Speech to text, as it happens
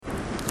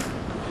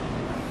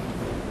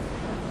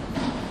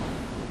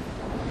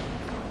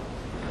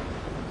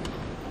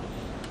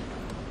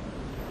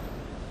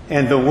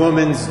And the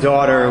woman's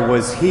daughter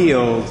was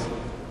healed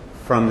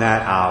from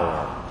that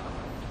hour.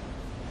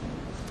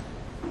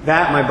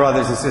 That, my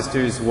brothers and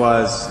sisters,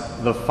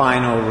 was the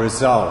final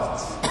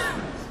result.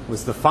 It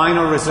was the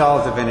final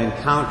result of an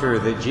encounter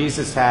that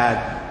Jesus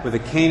had with a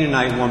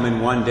Canaanite woman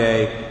one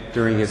day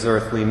during his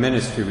earthly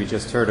ministry. We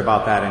just heard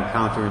about that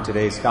encounter in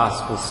today's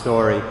gospel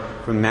story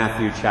from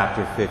Matthew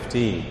chapter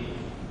 15.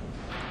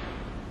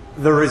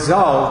 The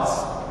result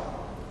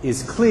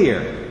is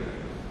clear.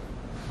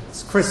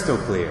 It's crystal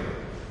clear,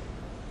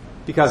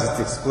 because it's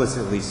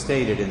explicitly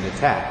stated in the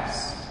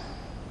text.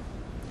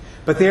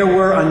 But there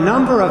were a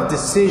number of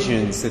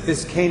decisions that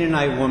this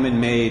Canaanite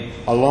woman made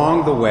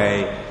along the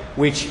way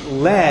which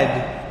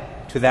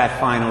led to that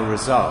final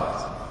result.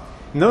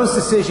 And those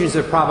decisions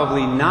are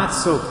probably not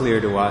so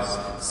clear to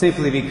us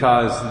simply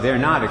because they're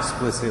not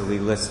explicitly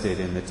listed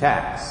in the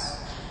text.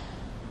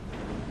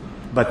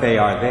 But they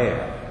are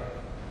there.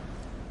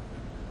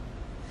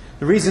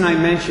 The reason I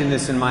mention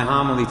this in my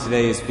homily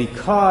today is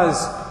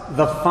because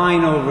the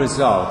final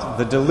result,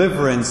 the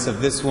deliverance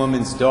of this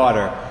woman's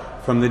daughter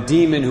from the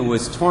demon who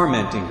was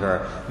tormenting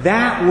her,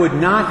 that would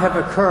not have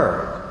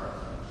occurred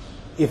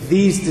if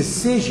these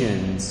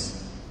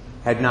decisions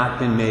had not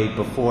been made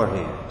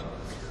beforehand.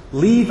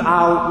 Leave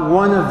out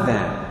one of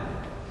them,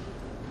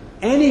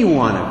 any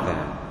one of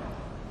them,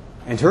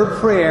 and her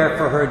prayer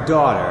for her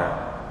daughter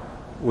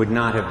would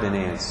not have been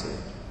answered.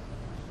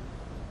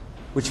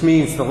 Which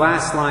means the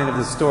last line of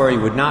the story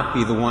would not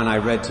be the one I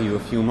read to you a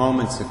few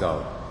moments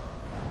ago.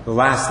 The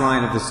last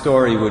line of the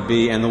story would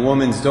be, and the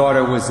woman's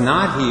daughter was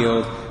not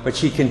healed, but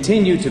she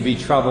continued to be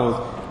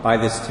troubled by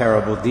this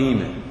terrible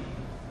demon,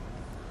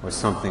 or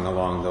something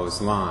along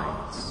those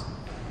lines.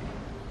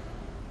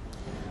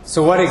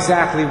 So what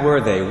exactly were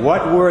they?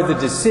 What were the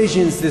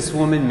decisions this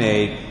woman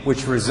made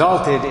which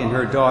resulted in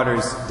her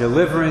daughter's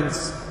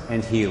deliverance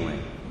and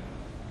healing?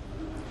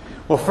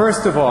 Well,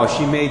 first of all,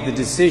 she made the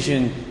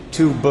decision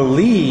to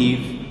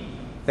believe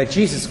that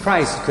Jesus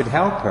Christ could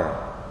help her.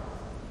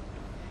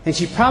 And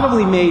she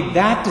probably made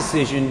that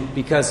decision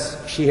because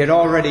she had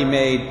already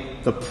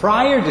made the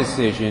prior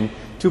decision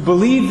to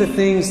believe the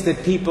things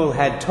that people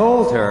had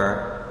told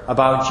her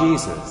about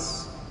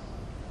Jesus.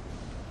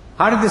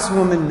 How did this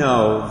woman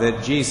know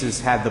that Jesus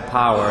had the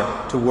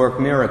power to work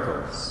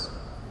miracles?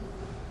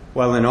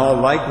 Well, in all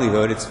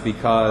likelihood, it's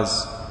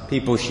because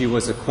people she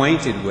was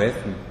acquainted with,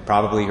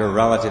 probably her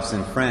relatives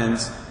and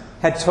friends,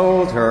 had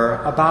told her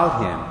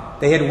about him.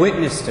 They had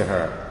witnessed to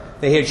her.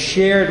 They had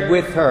shared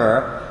with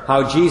her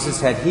how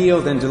Jesus had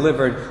healed and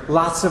delivered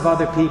lots of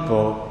other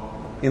people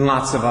in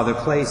lots of other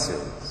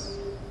places.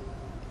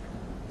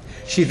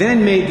 She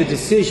then made the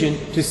decision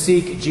to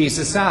seek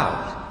Jesus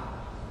out,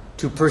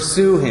 to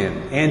pursue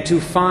him, and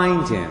to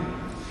find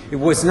him. It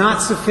was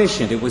not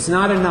sufficient, it was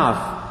not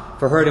enough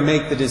for her to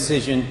make the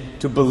decision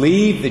to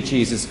believe that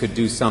Jesus could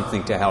do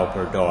something to help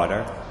her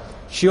daughter.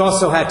 She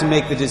also had to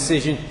make the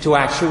decision to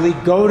actually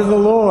go to the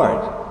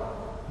Lord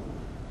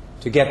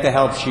to get the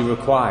help she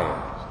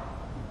required.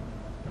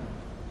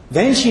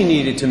 Then she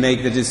needed to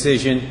make the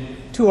decision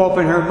to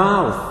open her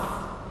mouth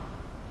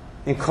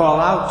and call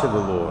out to the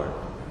Lord.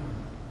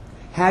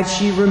 Had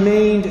she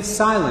remained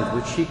silent,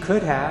 which she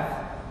could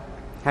have,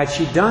 had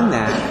she done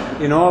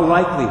that, in all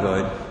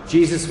likelihood,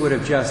 Jesus would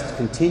have just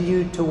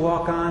continued to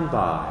walk on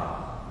by.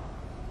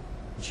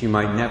 She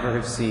might never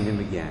have seen him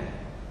again.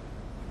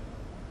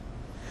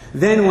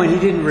 Then, when he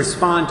didn't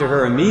respond to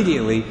her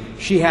immediately,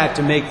 she had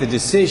to make the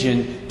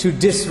decision to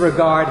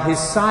disregard his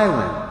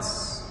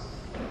silence,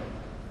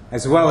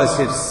 as well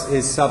as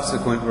his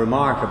subsequent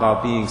remark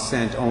about being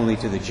sent only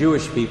to the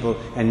Jewish people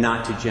and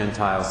not to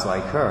Gentiles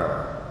like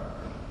her.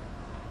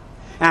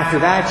 After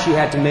that, she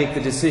had to make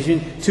the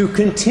decision to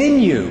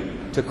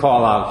continue to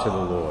call out to the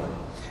Lord.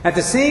 At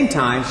the same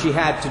time, she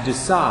had to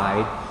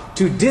decide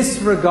to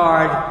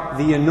disregard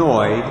the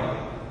annoyed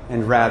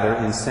and rather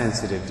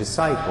insensitive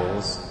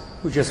disciples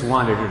who just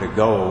wanted her to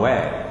go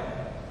away.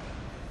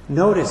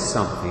 Notice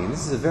something.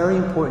 This is a very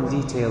important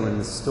detail in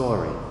the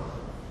story.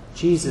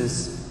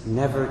 Jesus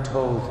never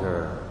told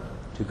her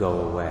to go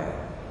away.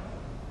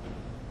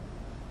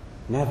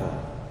 Never.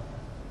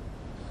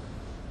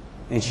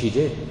 And she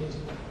didn't.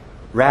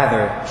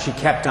 Rather, she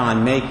kept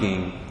on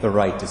making the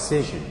right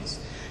decisions.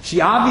 She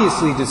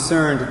obviously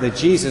discerned that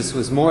Jesus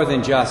was more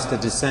than just a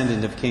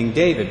descendant of King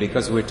David,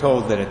 because we're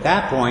told that at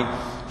that point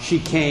she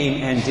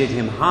came and did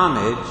him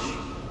homage,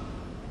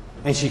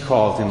 and she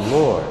called him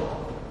Lord.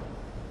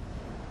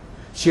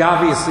 She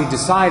obviously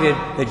decided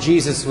that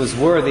Jesus was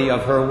worthy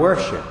of her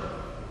worship.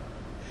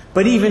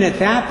 But even at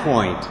that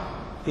point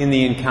in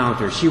the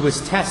encounter, she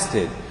was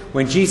tested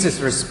when Jesus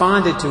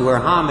responded to her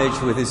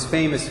homage with his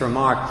famous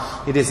remark,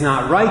 "It is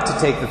not right to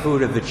take the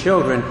food of the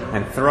children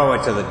and throw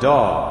it to the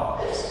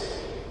dogs."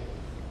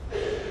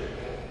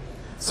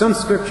 Some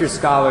scripture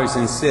scholars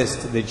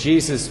insist that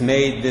Jesus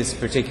made this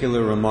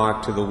particular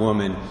remark to the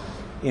woman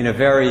in a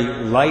very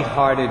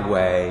light-hearted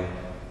way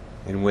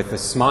and with a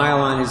smile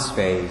on his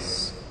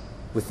face,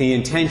 with the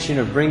intention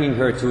of bringing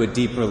her to a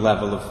deeper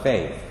level of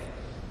faith.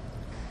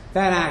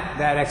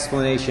 That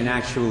explanation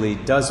actually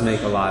does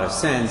make a lot of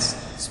sense,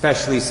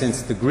 especially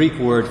since the Greek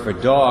word for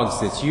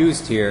dogs that's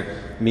used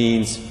here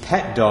means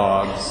pet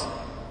dogs,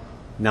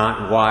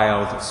 not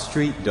wild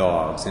street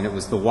dogs. And it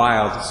was the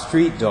wild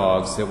street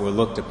dogs that were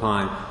looked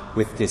upon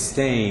with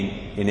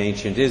disdain in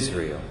ancient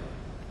Israel.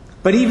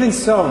 But even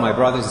so, my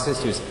brothers and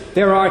sisters,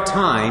 there are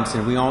times,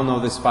 and we all know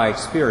this by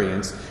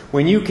experience,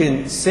 when you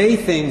can say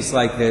things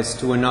like this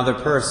to another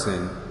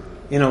person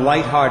in a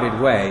lighthearted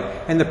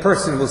way, and the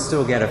person will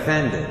still get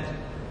offended.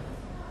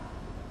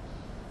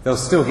 They'll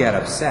still get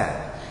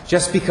upset.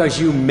 Just because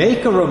you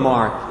make a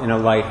remark in a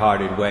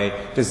lighthearted way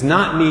does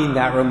not mean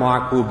that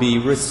remark will be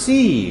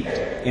received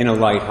in a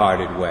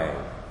lighthearted way.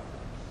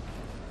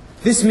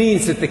 This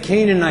means that the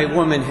Canaanite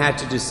woman had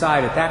to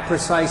decide at that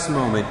precise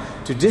moment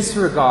to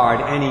disregard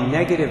any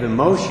negative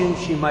emotion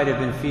she might have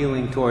been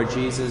feeling toward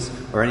Jesus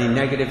or any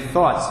negative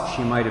thoughts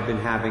she might have been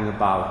having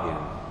about him.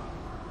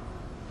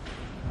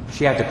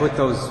 She had to put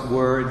those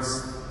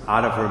words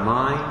out of her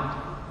mind.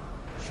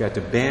 She had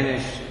to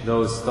banish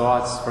those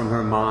thoughts from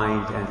her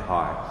mind and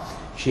heart.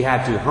 She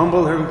had to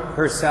humble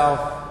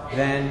herself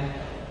then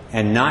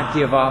and not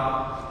give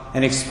up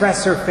and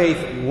express her faith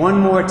one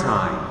more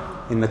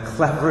time in the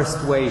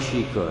cleverest way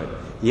she could.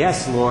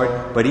 Yes,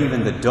 Lord, but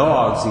even the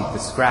dogs eat the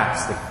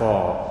scraps that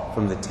fall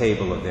from the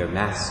table of their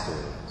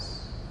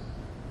masters.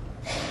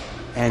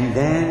 And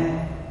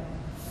then,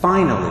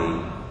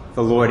 finally,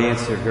 the Lord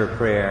answered her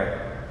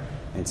prayer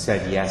and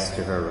said yes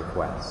to her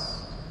request.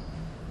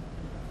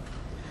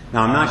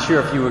 Now, I'm not sure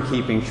if you were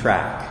keeping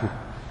track,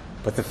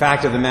 but the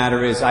fact of the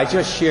matter is I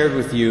just shared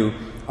with you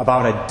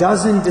about a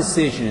dozen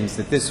decisions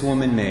that this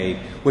woman made,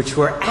 which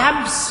were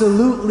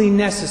absolutely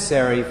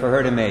necessary for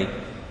her to make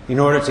in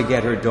order to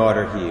get her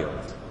daughter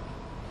healed.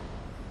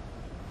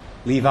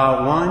 Leave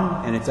out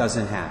one, and it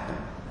doesn't happen.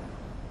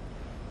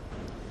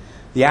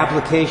 The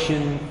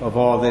application of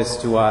all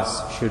this to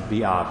us should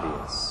be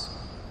obvious.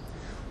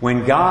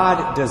 When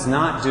God does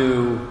not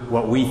do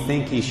what we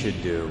think he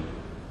should do,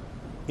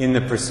 in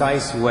the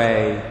precise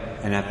way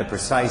and at the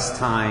precise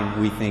time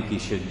we think he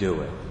should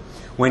do it,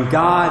 when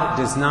God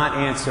does not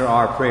answer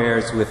our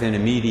prayers with an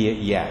immediate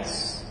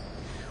yes,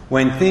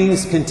 when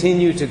things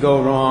continue to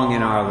go wrong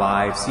in our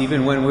lives,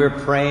 even when we're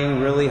praying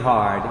really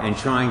hard and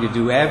trying to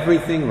do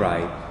everything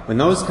right, when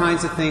those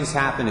kinds of things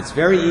happen, it's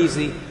very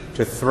easy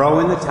to throw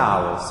in the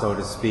towel, so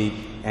to speak,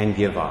 and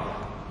give up.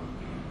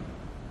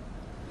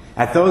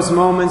 At those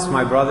moments,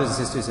 my brothers and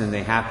sisters, and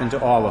they happen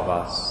to all of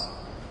us,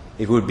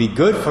 it would be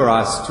good for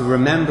us to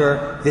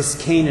remember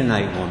this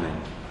Canaanite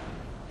woman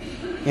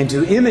and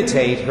to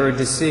imitate her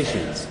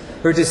decisions.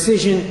 Her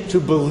decision to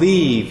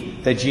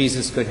believe that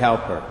Jesus could help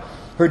her.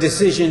 Her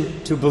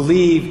decision to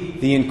believe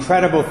the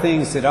incredible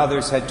things that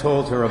others had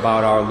told her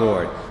about our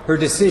Lord. Her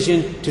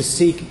decision to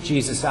seek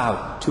Jesus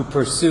out, to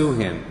pursue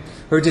him.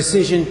 Her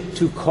decision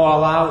to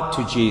call out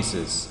to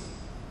Jesus,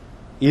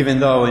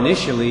 even though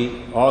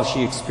initially all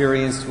she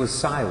experienced was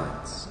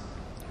silence.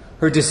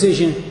 Her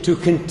decision to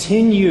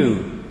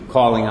continue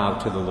calling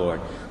out to the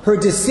Lord. Her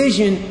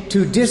decision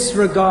to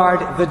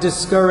disregard the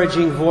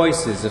discouraging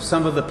voices of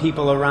some of the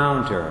people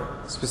around her,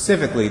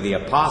 specifically the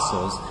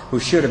apostles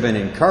who should have been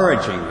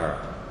encouraging her.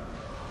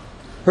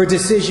 Her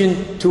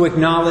decision to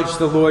acknowledge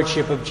the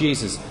lordship of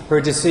Jesus.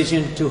 Her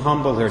decision to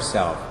humble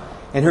herself.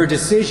 And her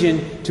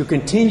decision to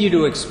continue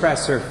to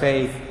express her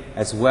faith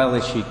as well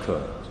as she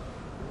could.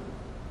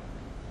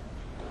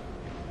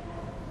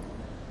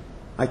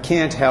 I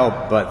can't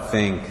help but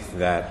think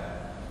that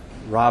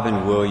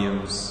Robin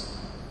Williams,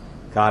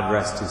 God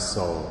rest his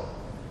soul,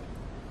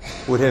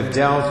 would have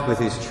dealt with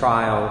his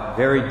trial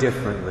very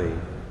differently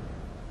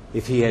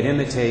if he had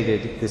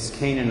imitated this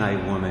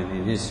Canaanite woman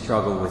in his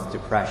struggle with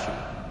depression.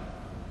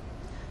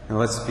 Now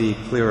let's be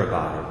clear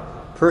about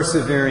it.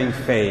 Persevering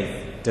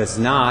faith does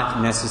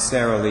not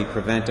necessarily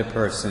prevent a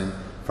person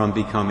from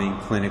becoming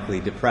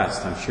clinically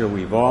depressed. I'm sure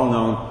we've all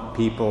known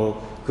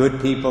people,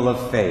 good people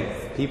of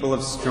faith, people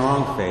of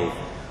strong faith,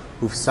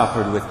 who've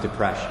suffered with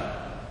depression.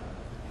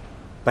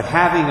 But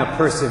having a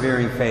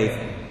persevering faith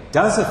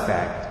does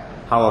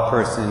affect how a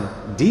person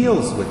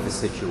deals with the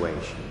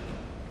situation.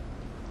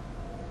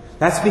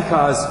 That's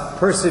because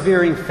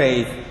persevering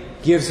faith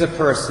gives a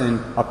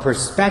person a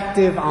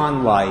perspective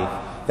on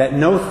life that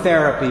no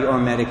therapy or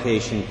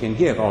medication can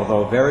give,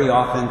 although very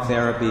often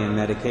therapy and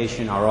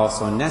medication are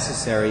also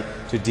necessary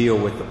to deal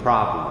with the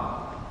problem.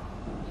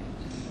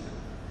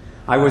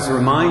 I was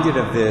reminded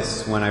of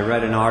this when I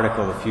read an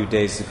article a few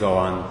days ago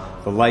on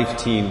the Life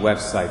Teen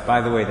website.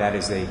 By the way, that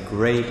is a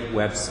great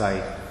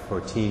website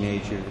for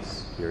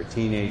teenagers. If you're a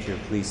teenager,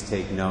 please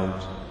take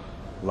note.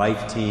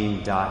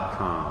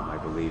 lifeteen.com, I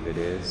believe it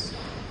is.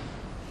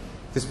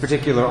 This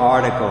particular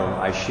article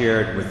I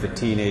shared with the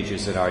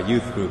teenagers at our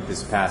youth group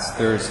this past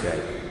Thursday.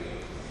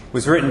 It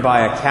was written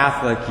by a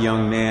Catholic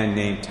young man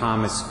named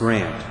Thomas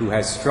Grant, who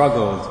has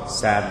struggled,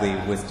 sadly,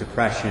 with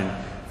depression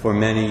for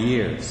many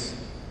years.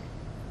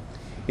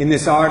 In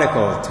this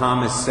article,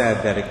 Thomas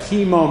said that a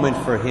key moment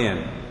for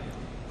him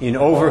in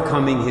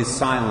overcoming his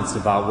silence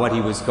about what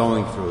he was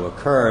going through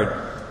occurred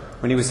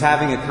when he was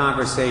having a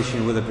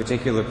conversation with a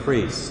particular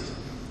priest.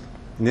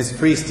 And this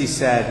priest, he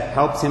said,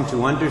 helped him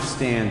to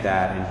understand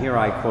that, and here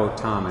I quote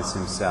Thomas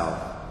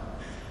himself,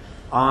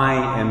 "I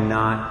am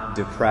not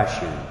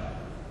depression.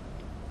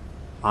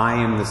 I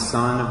am the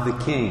Son of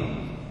the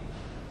King.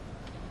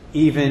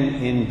 Even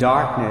in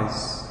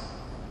darkness,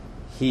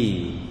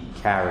 He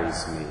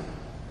carries me."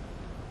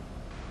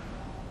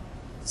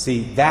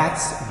 See,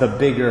 that's the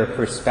bigger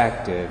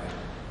perspective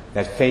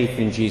that faith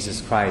in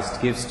Jesus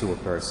Christ gives to a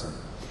person.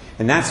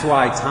 And that's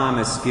why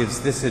Thomas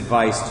gives this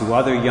advice to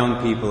other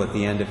young people at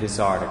the end of his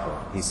article.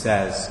 He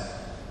says,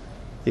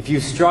 if you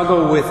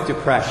struggle with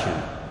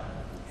depression,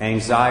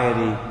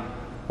 anxiety,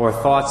 or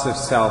thoughts of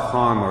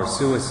self-harm or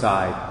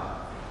suicide,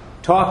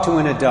 talk to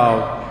an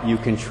adult you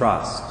can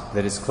trust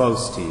that is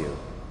close to you.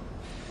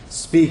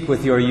 Speak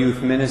with your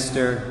youth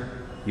minister,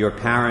 your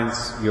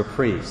parents, your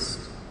priest.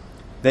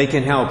 They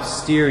can help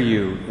steer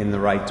you in the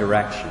right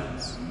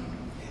directions.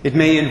 It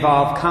may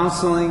involve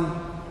counseling,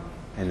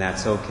 and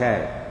that's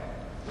okay.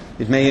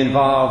 It may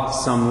involve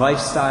some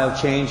lifestyle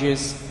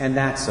changes, and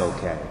that's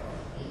okay.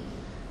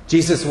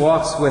 Jesus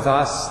walks with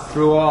us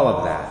through all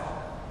of that.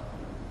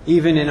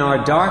 Even in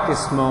our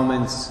darkest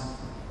moments,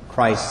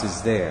 Christ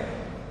is there,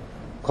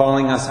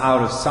 calling us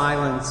out of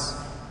silence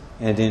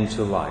and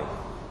into life.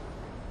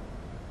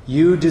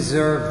 You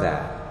deserve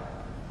that.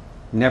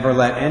 Never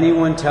let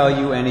anyone tell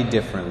you any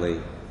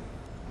differently.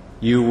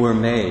 You were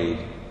made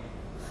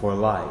for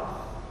life.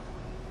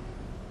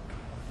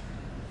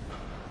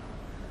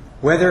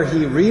 Whether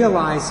he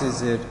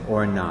realizes it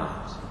or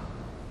not,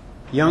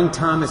 young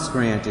Thomas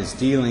Grant is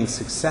dealing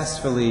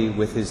successfully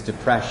with his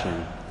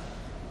depression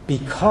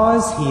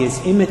because he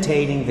is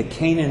imitating the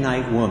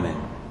Canaanite woman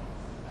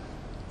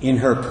in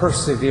her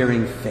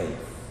persevering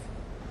faith,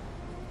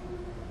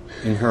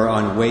 in her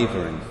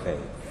unwavering faith.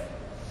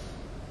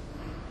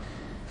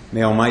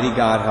 May Almighty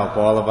God help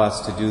all of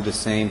us to do the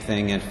same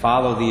thing and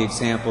follow the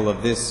example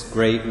of this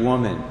great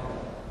woman,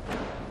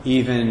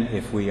 even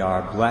if we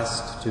are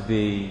blessed to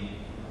be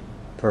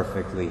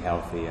perfectly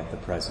healthy at the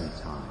present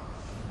time.